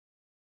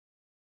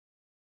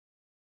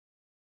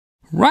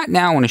Right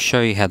now I want to show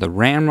you how the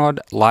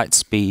Ramrod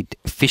Lightspeed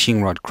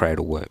fishing rod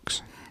cradle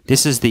works.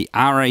 This is the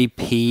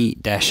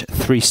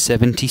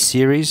RAP-370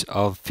 series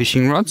of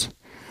fishing rods,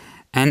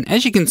 and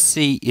as you can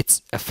see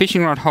it's a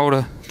fishing rod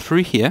holder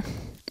through here,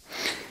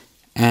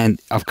 and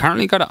I've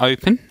currently got it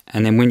open,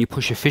 and then when you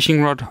push a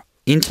fishing rod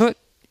into it,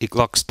 it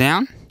locks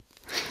down.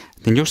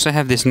 Then you also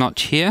have this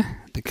notch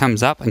here that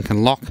comes up and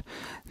can lock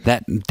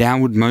that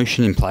downward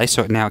motion in place,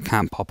 so now it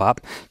can't pop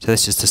up. So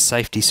that's just a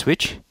safety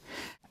switch.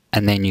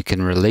 And then you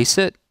can release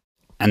it,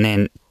 and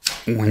then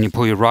when you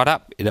pull your rod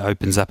up, it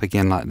opens up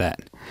again like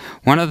that.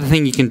 One other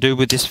thing you can do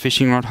with this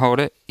fishing rod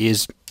holder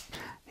is,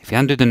 if you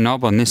undo the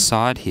knob on this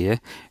side here,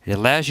 it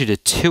allows you to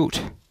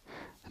tilt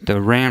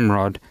the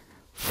ramrod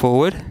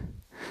forward,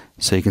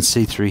 so you can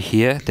see through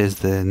here, there's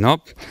the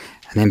knob,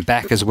 and then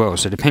back as well.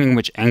 So depending on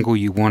which angle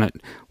you want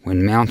it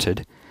when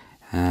mounted,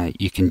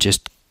 you can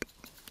just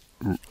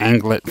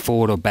angle it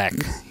forward or back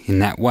in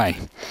that way.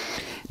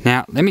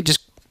 Now let me just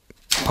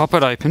pop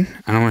it open,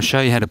 and I want to show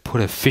you how to put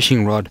a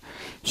fishing rod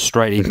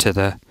straight into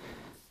the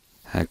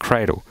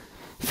cradle.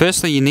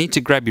 Firstly, you need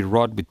to grab your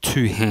rod with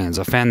two hands.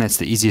 I found that's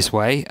the easiest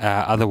way,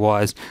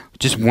 otherwise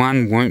just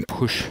one won't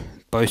push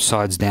both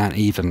sides down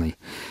evenly.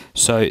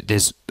 So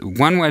there's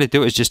one way to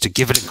do it, is just to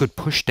give it a good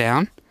push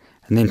down,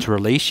 and then to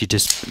release you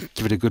just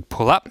give it a good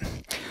pull up.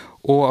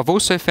 Or I've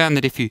also found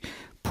that if you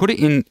put it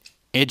in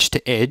edge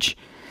to edge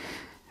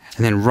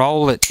and then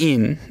roll it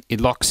in,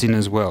 it locks in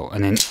as well,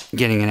 and then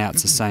getting it out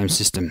is the same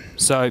system.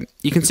 So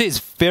you can see it's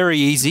very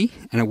easy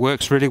and it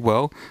works really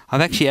well. I've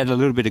actually added a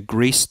little bit of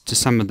grease to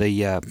some of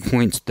the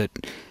points that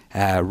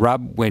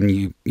rub when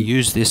you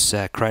use this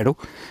cradle.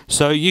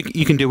 So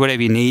you can do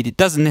whatever you need. It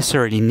doesn't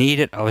necessarily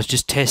need it. I was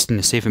just testing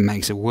to see if it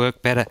makes it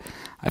work better.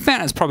 I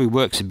found it probably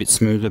works a bit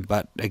smoother,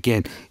 but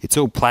again, it's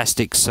all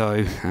plastic, so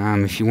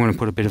if you want to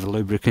put a bit of a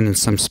lubricant in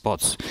some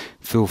spots,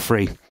 feel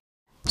free.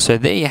 So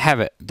there you have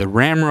it, the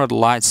Ramrod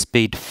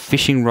Lightspeed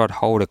fishing rod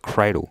holder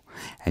cradle,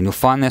 and you'll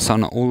find this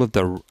on all of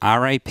the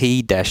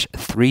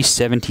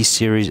RAP-370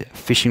 series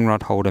fishing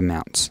rod holder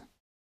mounts.